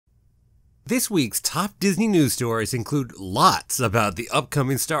This week's top Disney news stories include lots about the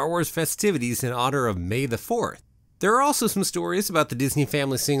upcoming Star Wars festivities in honor of May the 4th. There are also some stories about the Disney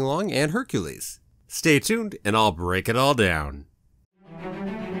Family Sing-Along and Hercules. Stay tuned and I'll break it all down.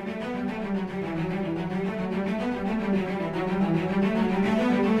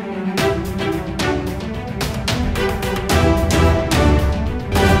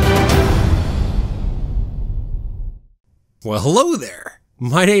 Well, hello there!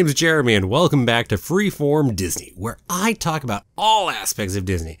 My name's Jeremy and welcome back to Freeform Disney, where I talk about all aspects of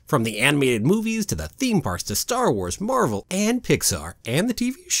Disney, from the animated movies to the theme parks to Star Wars, Marvel, and Pixar, and the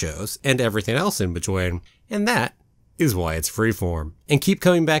TV shows, and everything else in between. And that is why it's Freeform. And keep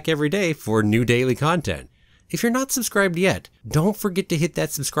coming back every day for new daily content. If you're not subscribed yet, don't forget to hit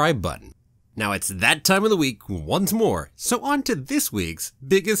that subscribe button. Now it's that time of the week once more, so on to this week's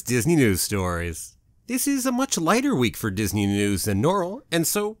biggest Disney news stories. This is a much lighter week for Disney news than normal, and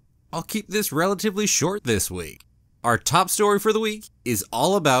so I'll keep this relatively short this week. Our top story for the week is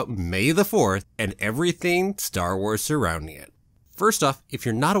all about May the 4th and everything Star Wars surrounding it. First off, if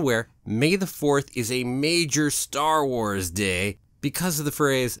you're not aware, May the 4th is a major Star Wars day because of the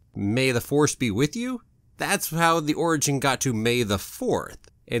phrase, "May the Force be with you." That's how the origin got to May the 4th,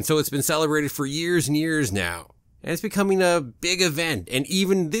 and so it's been celebrated for years and years now. And it's becoming a big event, and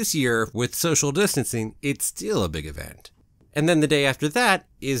even this year, with social distancing, it's still a big event. And then the day after that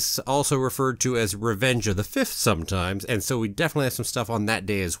is also referred to as Revenge of the 5th sometimes, and so we definitely have some stuff on that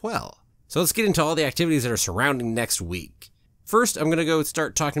day as well. So let's get into all the activities that are surrounding next week. First, I'm going to go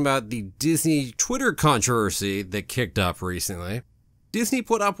start talking about the Disney Twitter controversy that kicked up recently. Disney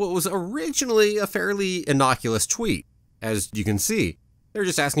put up what was originally a fairly innocuous tweet. As you can see, they're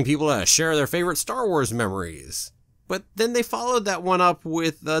just asking people to share their favorite Star Wars memories. But then they followed that one up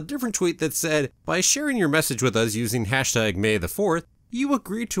with a different tweet that said, "By sharing your message with us using hashtag May the 4th, you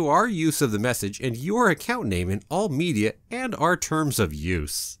agree to our use of the message and your account name in all media and our terms of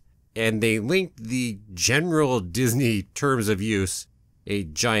use." And they linked the general Disney terms of use, a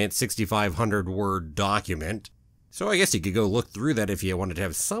giant 6,500 word document. So I guess you could go look through that if you wanted to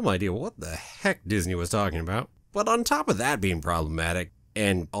have some idea what the heck Disney was talking about. But on top of that being problematic,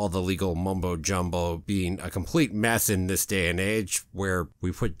 and all the legal mumbo-jumbo being a complete mess in this day and age, where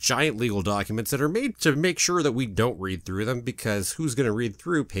we put giant legal documents that are made to make sure that we don't read through them, because who's going to read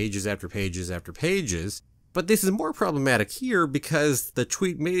through pages after pages after pages? But this is more problematic here because the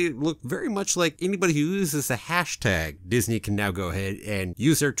tweet made it look very much like anybody who uses a hashtag, Disney can now go ahead and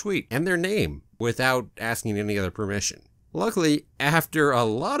use their tweet and their name without asking any other permission. Luckily, after a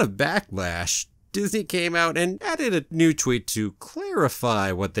lot of backlash, Disney came out and added a new tweet to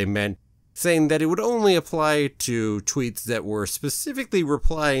clarify what they meant, saying that it would only apply to tweets that were specifically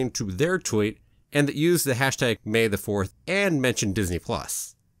replying to their tweet and that used the hashtag May the 4th and mentioned Disney+.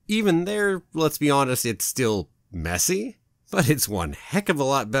 Even there, let's be honest, it's still messy, but it's one heck of a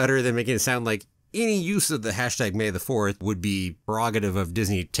lot better than making it sound like any use of the hashtag May the 4th would be prerogative of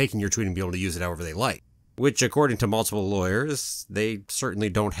Disney taking your tweet and be able to use it however they like. Which, according to multiple lawyers, they certainly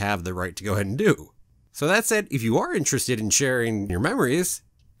don't have the right to go ahead and do. So that said, if you are interested in sharing your memories,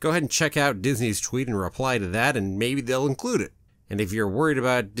 go ahead and check out Disney's tweet and reply to that, and maybe they'll include it. And if you're worried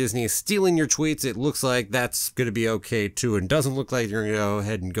about Disney stealing your tweets, it looks like that's going to be okay too, and doesn't look like you're going to go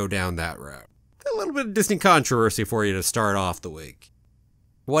ahead and go down that route. A little bit of Disney controversy for you to start off the week.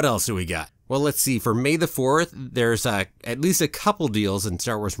 What else do we got? Well, let's see. For May the 4th, there's at least a couple deals in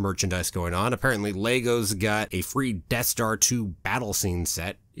Star Wars merchandise going on. Apparently, LEGO's got a free Death Star 2 battle scene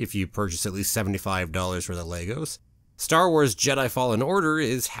set if you purchase at least $75 for the Legos. Star Wars Jedi Fallen Order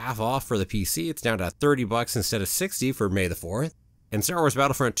is half off for the PC. It's down to $30 instead of $60 for May the 4th. And Star Wars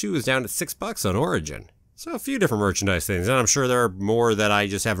Battlefront 2 is down at $6 on Origin. So a few different merchandise things, and I'm sure there are more that I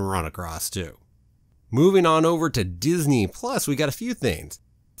just haven't run across too. Moving on over to Disney Plus, we got a few things.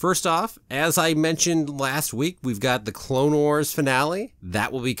 First off, as I mentioned last week, we've got the Clone Wars finale.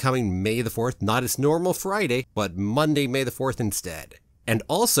 That will be coming May the 4th, not its normal Friday, but Monday, May the 4th instead. And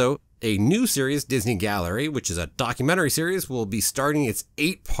also, a new series, Disney Gallery, which is a documentary series, will be starting its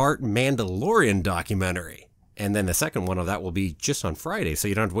 8-part Mandalorian documentary. And then the second one of that will be just on Friday, so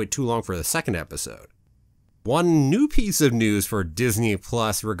you don't have to wait too long for the second episode. One new piece of news for Disney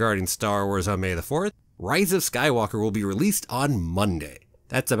Plus regarding Star Wars on May the 4th, Rise of Skywalker will be released on Monday.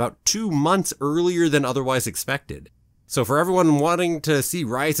 That's about 2 months earlier than otherwise expected. So for everyone wanting to see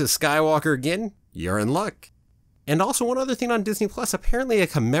Rise of Skywalker again, you're in luck. And also one other thing on Disney Plus, apparently a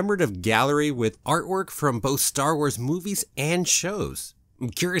commemorative gallery with artwork from both Star Wars movies and shows.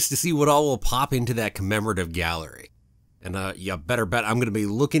 I'm curious to see what all will pop into that commemorative gallery. And you better bet I'm going to be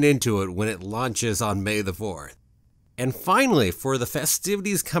looking into it when it launches on May the 4th. And finally, for the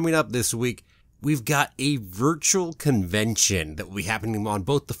festivities coming up this week, we've got a virtual convention that will be happening on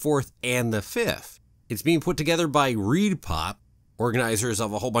both the 4th and the 5th. It's being put together by ReedPop, organizers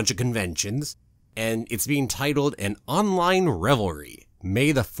of a whole bunch of conventions, and it's being titled An Online Revelry,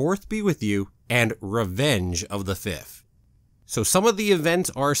 May the 4th Be With You, and Revenge of the 5th. So some of the events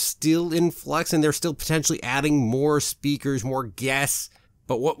are still in flux, and they're still potentially adding more speakers, more guests,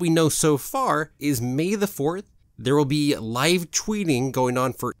 but what we know so far is May the 4th, there will be live tweeting going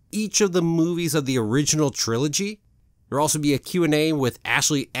on for each of the movies of the original trilogy. There will also be a Q&A with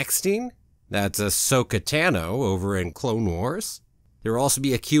Ashley Eckstein, that's Ahsoka Tano over in Clone Wars. There will also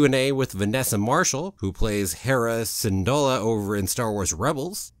be a Q&A with Vanessa Marshall, who plays Hera Syndulla over in Star Wars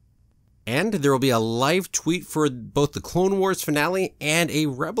Rebels. And there will be a live tweet for both the Clone Wars finale and a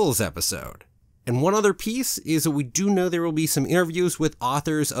Rebels episode. And one other piece is that we do know there will be some interviews with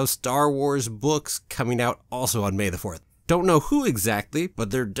authors of Star Wars books coming out also on May the 4th. Don't know who exactly, but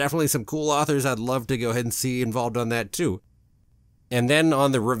there are definitely some cool authors I'd love to go ahead and see involved on that too. And then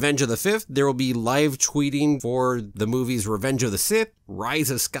on the Revenge of the 5th, there will be live tweeting for the movies Revenge of the Sith, Rise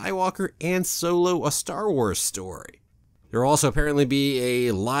of Skywalker, and Solo: A Star Wars Story. There will also apparently be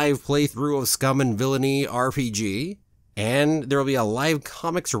a live playthrough of Scum and Villainy RPG. And there will be a live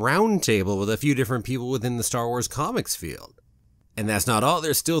comics roundtable with a few different people within the Star Wars comics field. And that's not all,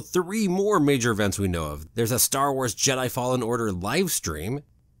 there's still 3 more major events we know of. There's a Star Wars Jedi Fallen Order live stream.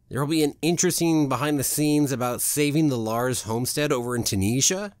 There will be an interesting behind the scenes about saving the Lars homestead over in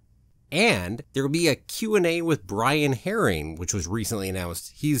Tunisia. And there will be a Q&A with Brian Herring, which was recently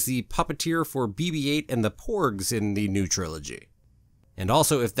announced. He's the puppeteer for BB-8 and the Porgs in the new trilogy. And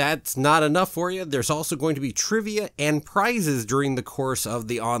also, if that's not enough for you, there's also going to be trivia and prizes during the course of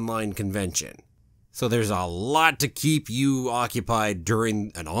the online convention. So there's a lot to keep you occupied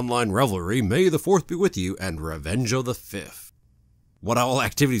during an online revelry, May the 4th Be With You, and Revenge of the 5th. What all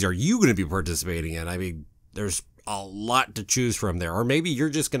activities are you going to be participating in? I mean, there's a lot to choose from there. Or maybe you're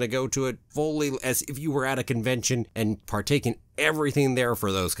just going to go to it fully as if you were at a convention and partake in everything there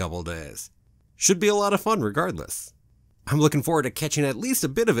for those couple days. Should be a lot of fun regardless. I'm looking forward to catching at least a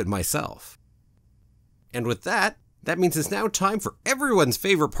bit of it myself. And with that means it's now time for everyone's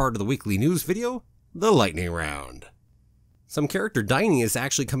favorite part of the weekly news video, the lightning round. Some character dining is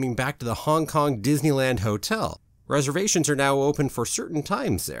actually coming back to the Hong Kong Disneyland Hotel. Reservations are now open for certain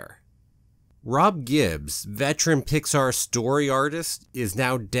times there. Rob Gibbs, veteran Pixar story artist, is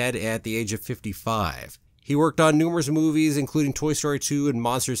now dead at the age of 55. He worked on numerous movies, including Toy Story 2 and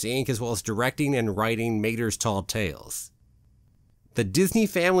Monsters, Inc., as well as directing and writing Mater's Tall Tales. The Disney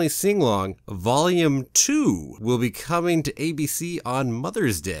Family Sing-Along Volume 2 will be coming to ABC on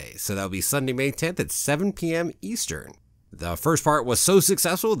Mother's Day, so that'll be Sunday, May 10th at 7 p.m. Eastern. The first part was so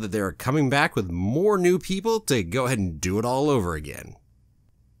successful that they're coming back with more new people to go ahead and do it all over again.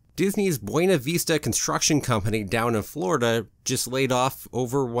 Disney's Buena Vista Construction Company down in Florida just laid off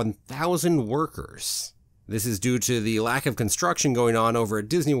over 1,000 workers. This is due to the lack of construction going on over at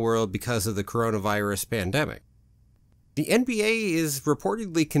Disney World because of the coronavirus pandemic. The NBA is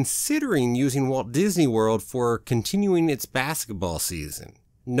reportedly considering using Walt Disney World for continuing its basketball season.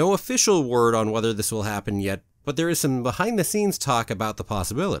 No official word on whether this will happen yet, but there is some behind-the-scenes talk about the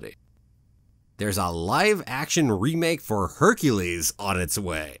possibility. There's a live-action remake for Hercules on its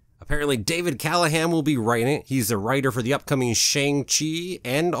way. Apparently David Callahan will be writing it. He's the writer for the upcoming Shang-Chi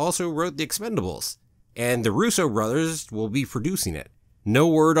and also wrote The Expendables. And the Russo brothers will be producing it. No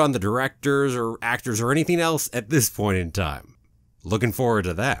word on the directors or actors or anything else at this point in time. Looking forward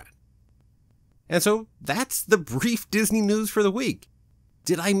to that. And so that's the brief Disney news for the week.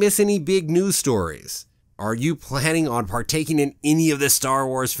 Did I miss any big news stories? Are you planning on partaking in any of the Star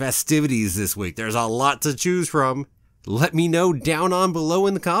Wars festivities this week? There's a lot to choose from. Let me know down on below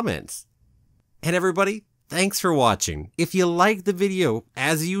in the comments. And everybody, thanks for watching. If you liked the video,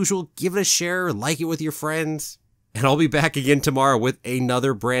 as usual, give it a share, like it with your friends. And I'll be back again tomorrow with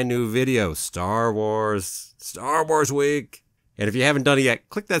another brand new video. Star Wars week. And if you haven't done it yet,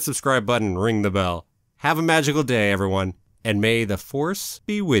 click that subscribe button and ring the bell. Have a magical day, everyone. And may the Force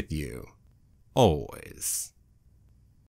be with you. Always.